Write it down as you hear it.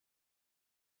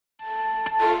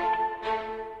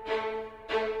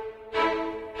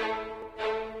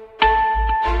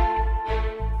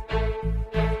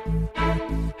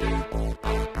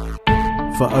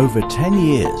For over 10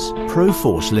 years,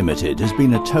 Proforce Limited has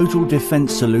been a total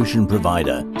defence solution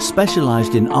provider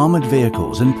specialised in armoured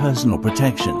vehicles and personal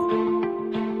protection.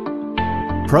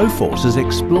 Proforce has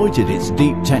exploited its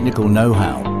deep technical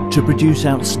know-how to produce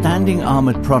outstanding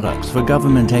armoured products for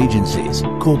government agencies,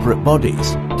 corporate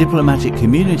bodies, diplomatic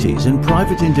communities and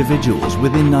private individuals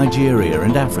within Nigeria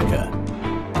and Africa.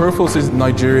 Proforce is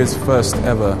Nigeria's first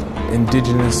ever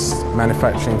indigenous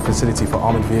manufacturing facility for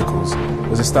armoured vehicles. It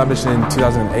was established in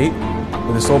 2008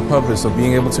 with the sole purpose of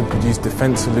being able to produce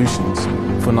defence solutions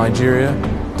for Nigeria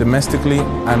domestically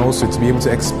and also to be able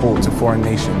to export to foreign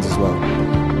nations as well.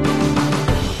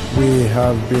 We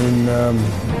have been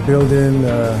building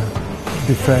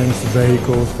defence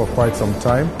vehicles for quite some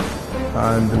time,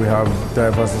 and we have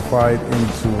diversified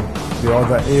into the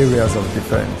other areas of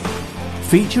defence.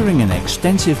 Featuring an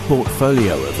extensive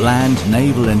portfolio of land,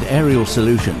 naval and aerial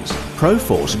solutions,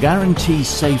 Proforce guarantees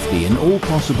safety in all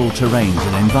possible terrains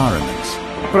and environments.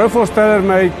 Proforce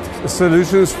tailor-made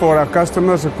solutions for our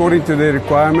customers according to their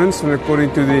requirements and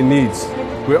according to their needs.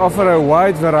 We offer a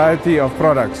wide variety of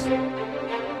products.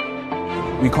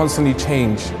 We constantly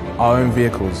change our own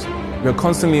vehicles. We are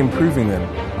constantly improving them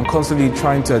and constantly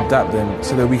trying to adapt them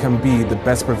so that we can be the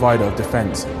best provider of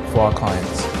defence for our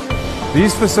clients.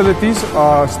 These facilities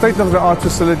are state-of-the-art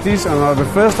facilities and are the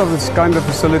first of its kind of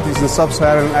facilities in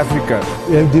sub-Saharan Africa.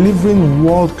 We are delivering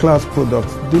world-class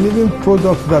products, delivering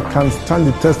products that can stand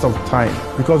the test of time,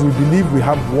 because we believe we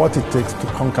have what it takes to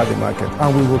conquer the market,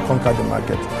 and we will conquer the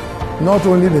market. Not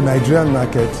only the Nigerian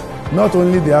market, not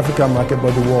only the African market,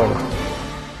 but the world.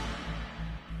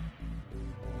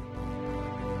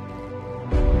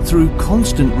 Through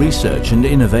constant research and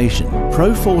innovation,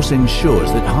 Proforce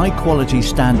ensures that high-quality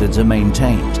standards are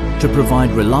maintained to provide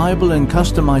reliable and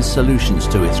customized solutions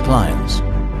to its clients.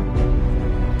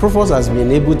 Proforce has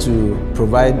been able to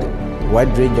provide a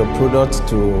wide range of products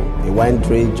to a wide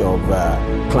range of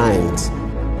clients.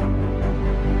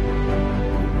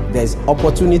 There's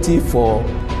opportunity for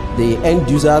the end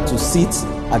user to sit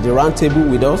at the round table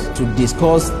with us to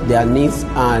discuss their needs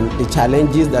and the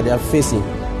challenges that they are facing.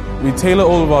 We tailor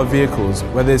all of our vehicles,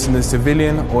 whether it's in the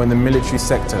civilian or in the military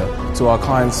sector, to our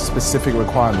clients' specific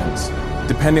requirements,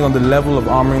 depending on the level of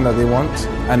armouring that they want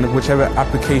and whichever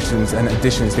applications and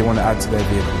additions they want to add to their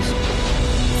vehicles.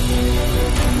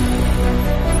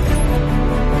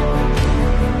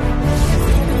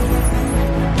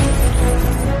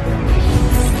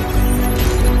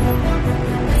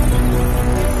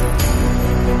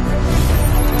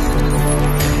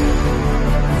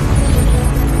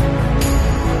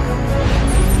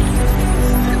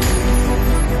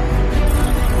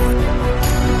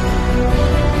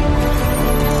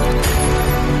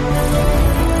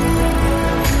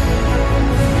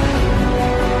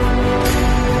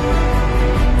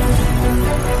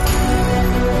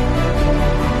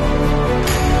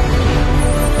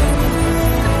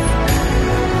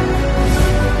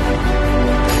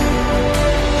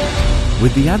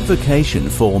 With the advocacy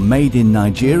for Made in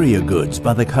Nigeria goods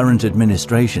by the current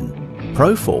administration,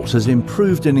 Proforce has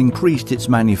improved and increased its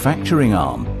manufacturing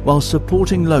arm while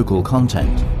supporting local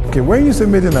content. Okay, when you say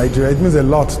Made in Nigeria, it means a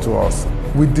lot to us.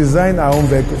 We design our own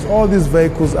vehicles. All these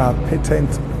vehicles are patent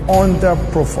under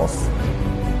Proforce.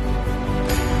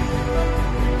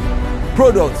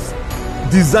 Products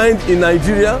designed in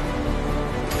Nigeria,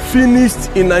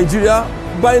 finished in Nigeria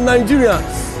by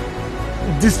Nigerians,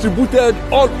 distributed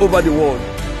all over the world.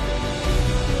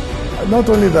 Not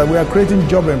only that, we are creating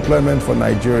job employment for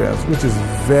Nigerians, which is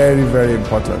very, very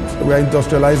important. We are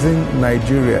industrializing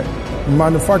Nigeria.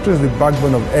 Manufacturing is the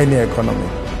backbone of any economy.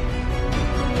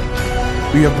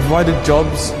 We have provided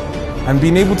jobs and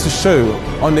been able to show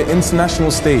on the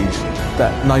international stage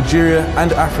that Nigeria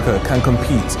and Africa can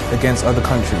compete against other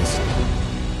countries.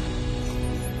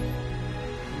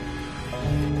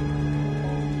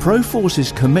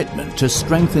 Proforce's commitment to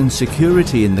strengthen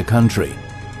security in the country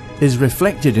is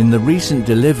reflected in the recent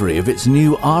delivery of its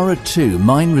new ARA-2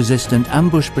 mine-resistant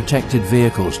ambush-protected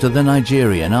vehicles to the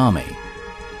Nigerian Army.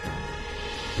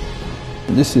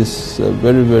 This is a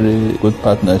very, very good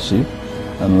partnership,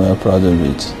 and we are proud of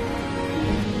it.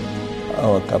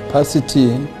 Our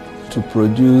capacity to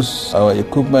produce our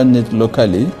equipment need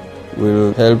locally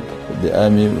will help the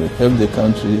Army, will help the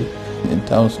country in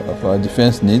terms of our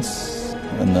defense needs,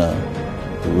 and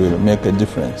it will make a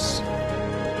difference.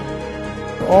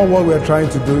 All what we're trying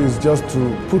to do is just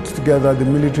to put together the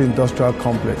military-industrial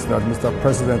complex that Mr.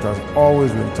 President has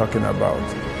always been talking about.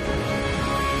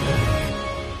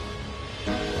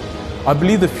 I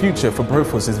believe the future for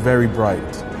Proforce is very bright.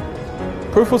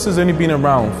 Proforce has only been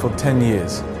around for 10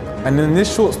 years, and in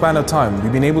this short span of time,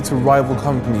 we've been able to rival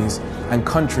companies and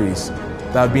countries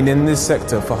that have been in this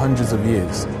sector for hundreds of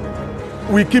years.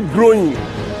 We keep growing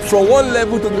from one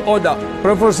level to the other.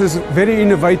 Proforce is very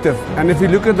innovative, and if you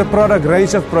look at the product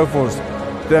range of Proforce,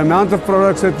 the amount of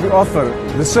products that we offer,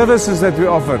 the services that we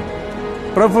offer,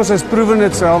 Proforce has proven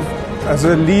itself as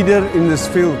a leader in this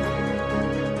field.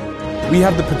 We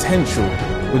have the potential,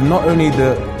 with not only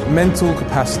the mental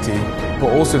capacity,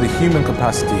 but also the human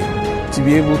capacity, to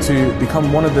be able to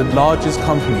become one of the largest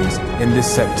companies in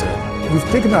this sector. We've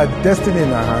taken our destiny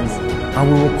in our hands,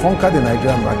 and we will conquer the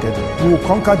Nigerian market, we will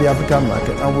conquer the African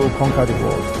market, and we will conquer the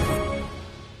world.